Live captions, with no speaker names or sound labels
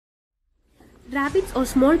Rabbits are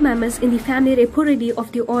small mammals in the family Rhiporidae of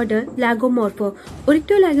the order Lagomorpha.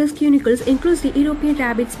 Oryctolagus cunicles includes the European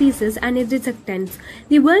rabbit species and its descendants.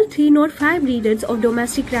 The world 305 breeders of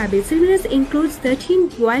domestic rabbits. Similarly includes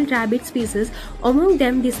 13 wild rabbit species, among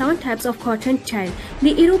them the 7 types of cottontail.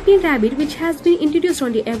 The European rabbit, which has been introduced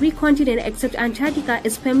on every continent except Antarctica,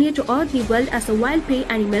 is familiar to all the world as a wild prey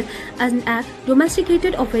animal and a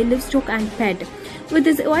domesticated of a livestock and pet. With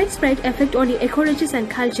this widespread effect on the ecologies and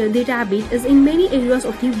culture, the rabbit is in many areas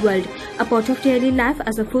of the world a part of daily life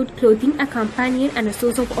as a food, clothing, a companion, and a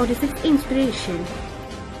source of artistic inspiration.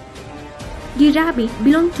 The rabbit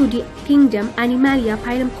belongs to the kingdom Animalia,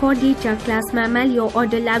 Phylum Chordata, class Mammalia,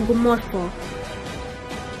 order Lagomorpha.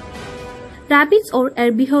 Rabbits are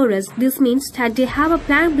herbivorous. This means that they have a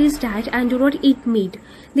plant-based diet and do not eat meat.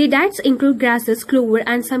 Their diets include grasses, clover,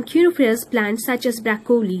 and some cruciferous plants such as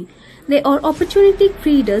broccoli. They are opportunistic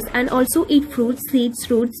feeders and also eat fruits, seeds,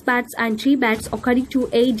 roots, buds, and tree barks according to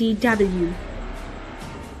ADW.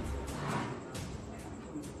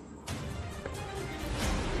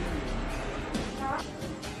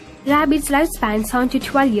 Rabbits' lifespan 7 to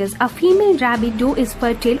 12 years. A female rabbit doe is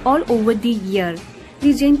fertile all over the year.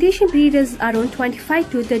 The gestation period is around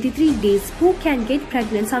 25 to 33 days, who can get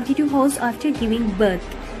pregnant 72 hours after giving birth.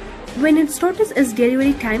 When it starts its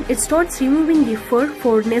delivery time, it starts removing the fur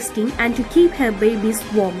for nesting and to keep her babies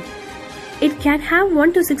warm. It can have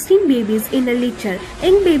 1 to 16 babies in a litter.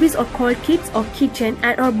 Young babies are called kids or kitten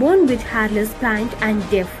and are born with hairless, blind and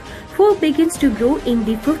deaf. Fur begins to grow in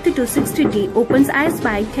the 5th to 6th day, opens eyes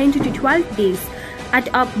by 10 to 12 days. At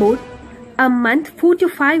about a month, 4 to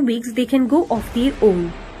 5 weeks, they can go off their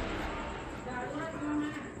own.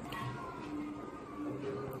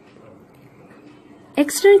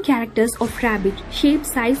 External characters of rabbit: shape,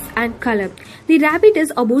 size and color. The rabbit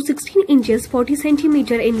is about 16 inches 40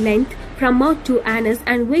 cm in length from mouth to anus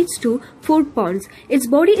and weighs to 4 pounds. Its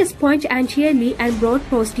body is pointed anteriorly and broad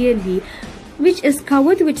posteriorly, which is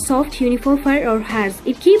covered with soft uniform fur or hairs.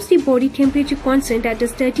 It keeps the body temperature constant at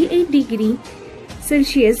 38 degrees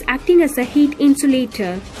Celsius, acting as a heat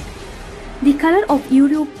insulator. The color of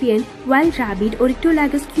European wild rabbit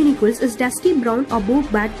Oryctolagus cunicles is dusty brown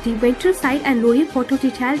above, but the ventral side and lower part of the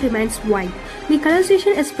tail remains white. The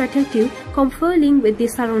colorization is protective, conforming with the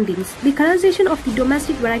surroundings. The colorization of the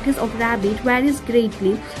domestic varieties of rabbit varies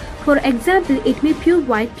greatly. For example, it may be pure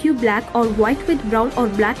white, pure black, or white with brown or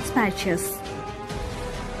black patches.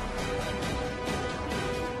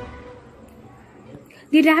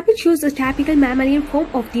 The rabbit shows a typical mammalian form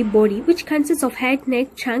of the body, which consists of head,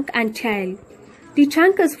 neck, trunk, and tail. The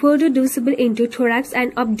trunk is further divisible into thorax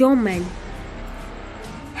and abdomen.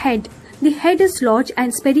 Head. The head is large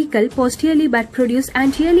and spherical posteriorly but protruded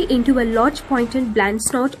anteriorly into a large pointed blunt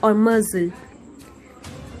snout or muzzle.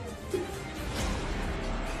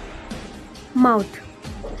 Mouth.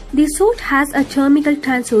 The snout has a terminal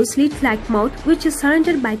transverse slit-like mouth, which is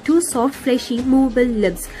surrounded by 2 soft, fleshy, movable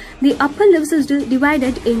lips. The upper lips is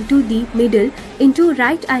divided into the middle into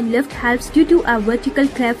right and left halves due to a vertical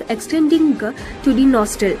cleft extending to the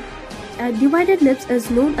nostril. A divided lips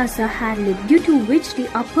is known as a hair lip, due to which the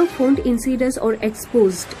upper front incisors are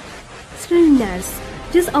exposed. Slits.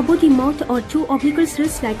 Just above the mouth are 2 oblique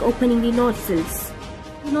slits like opening the nostrils.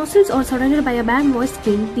 The nostrils are surrounded by a band moist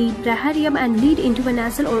skin, the bracharium, and lead into a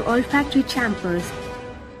nasal or olfactory chambers.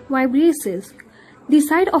 Vibrisses. The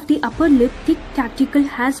side of the upper lip, thick tactical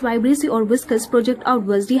hairs, vibrissae or whiskers, project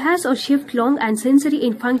outwards. The hairs are shaped long and sensory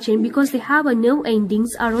in function because they have a nerve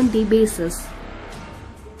endings around the bases.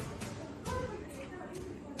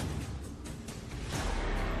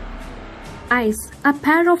 Eyes. A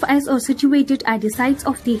pair of eyes are situated at the sides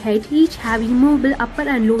of the head, each having movable upper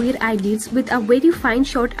and lower eyelids with a very fine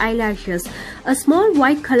short eyelashes. A small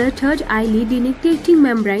white colored third eyelid, the nictitating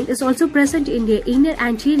membrane, is also present in the inner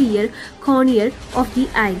anterior cornea of the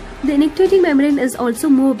eye. The nictitating membrane is also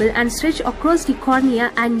movable and stretched across the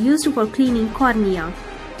cornea and used for cleaning cornea.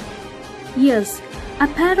 Ears. A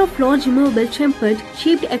pair of large movable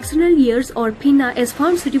trumpet-shaped external ears or pinna is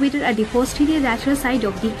found situated at the posterior lateral side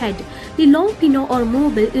of the head. The long pinna are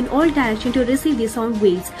movable in all directions to receive the sound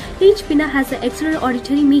waves. Each pinna has an external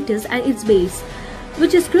auditory meatus at its base,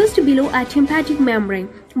 which is closed below a tympanic membrane.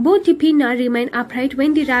 Both the pinna remain upright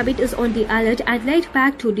when the rabbit is on the alert and laid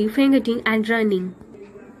back to the fainting and running.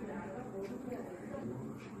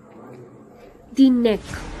 The neck.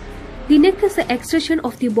 The neck is the extension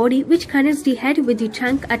of the body which connects the head with the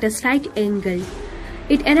trunk at a slight angle.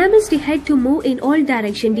 It enables the head to move in all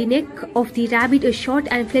directions. The neck of the rabbit is short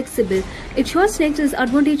and flexible. Its short neck is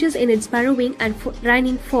advantageous in its burrowing and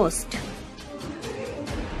running fast.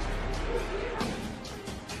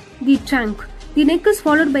 The trunk. The neck is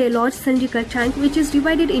followed by a large cylindrical trunk which is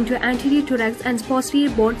divided into anterior thorax and posterior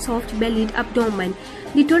broad soft-bellied abdomen.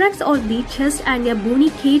 The thorax or the chest and a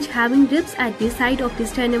bony cage having ribs at the side of the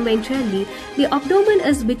sternum ventrally. The abdomen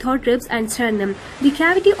is without ribs and sternum. The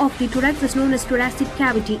cavity of the thorax is known as thoracic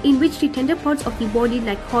cavity, in which the tender parts of the body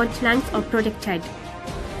like heart, lungs are protected.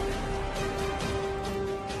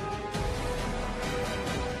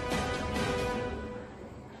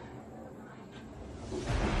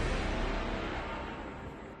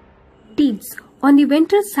 Teats. On the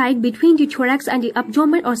ventral side between the thorax and the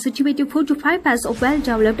abdomen are situated 4 to 5 pairs of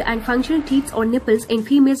well-developed and functional teats or nipples in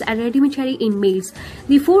females and rudimentary in males.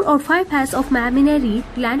 The 4 or 5 pairs of mammillary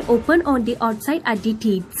gland open on the outside at the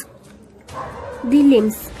teats. The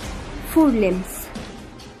limbs. Forelimbs.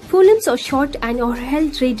 Forelimbs are short and are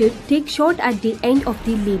held rigid, take short at the end of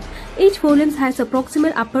the limb. Each forelimb has a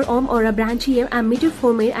proximal upper arm or a branchium, a middle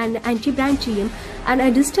forearm and antebranchium, and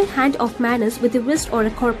a distal hand of manus with a wrist or a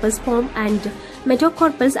corpus, palm and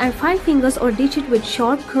metacarpus, and 5 fingers or digit with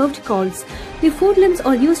sharp curved claws. The forelimbs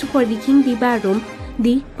are used for digging the barroom.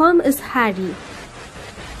 The palm is hairy.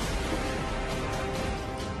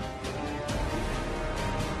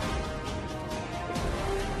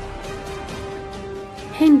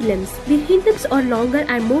 Hind limbs. The hind limbs are longer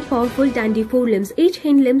and more powerful than the forelimbs. Each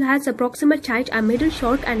hind limb has a proximal tight, a middle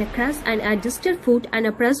short and a crest, and a distal foot and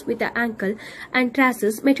a press with an ankle and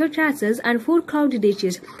tarsus, metatarsus, and 4 clawed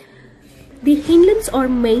digits. The hind limbs are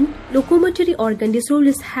main locomotory organ. This role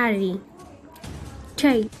is hairy.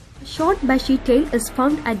 Tail. A short bushy tail is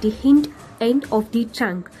found at the hind end of the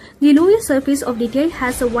trunk. The lower surface of the tail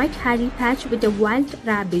has a white hairy patch with a wild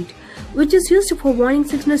rabbit, which is used for warning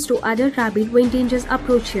signals to other rabbit when danger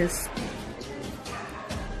approaches.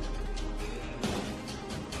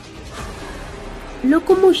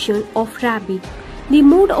 Locomotion of rabbit. The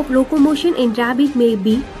mode of locomotion in rabbit may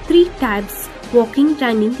be 3 types: walking,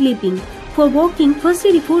 running, leaping. For walking,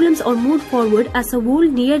 firstly the forelimbs are moved forward as a whole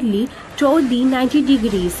nearly toward the 90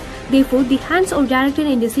 degrees. Therefore, the hands are directed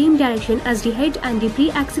in the same direction as the head, and the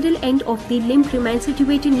pre-axial end of the limb remains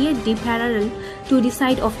situated near the parallel to the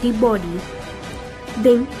side of the body.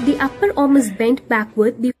 Then, the upper arm is bent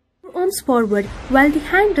backward, the forearms forward, while the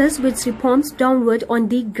hand rests with the palms downward on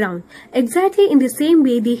the ground. Exactly in the same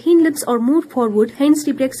way, the hind limbs are moved forward, hence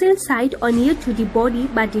the brachial side are near to the body,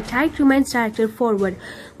 but the thigh remains directed forward,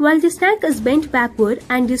 while the neck is bent backward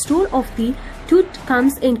and the store of the tooth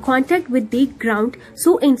comes in contact with the ground.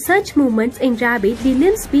 So in such movements in rabbit, the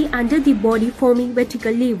limbs be under the body forming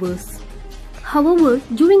vertical levers. However,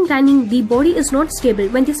 during running, the body is not stable.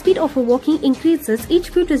 When the speed of a walking increases, each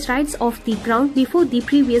foot is rises off the ground before the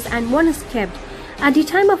previous and one is kept. At the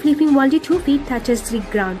time of leaping, while the 2 feet touches the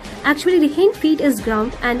ground, actually the hind feet is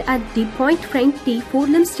ground, and at the point front, the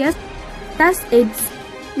forelimbs just thus its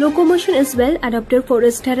locomotion is well adapted for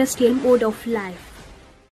its terrestrial mode of life.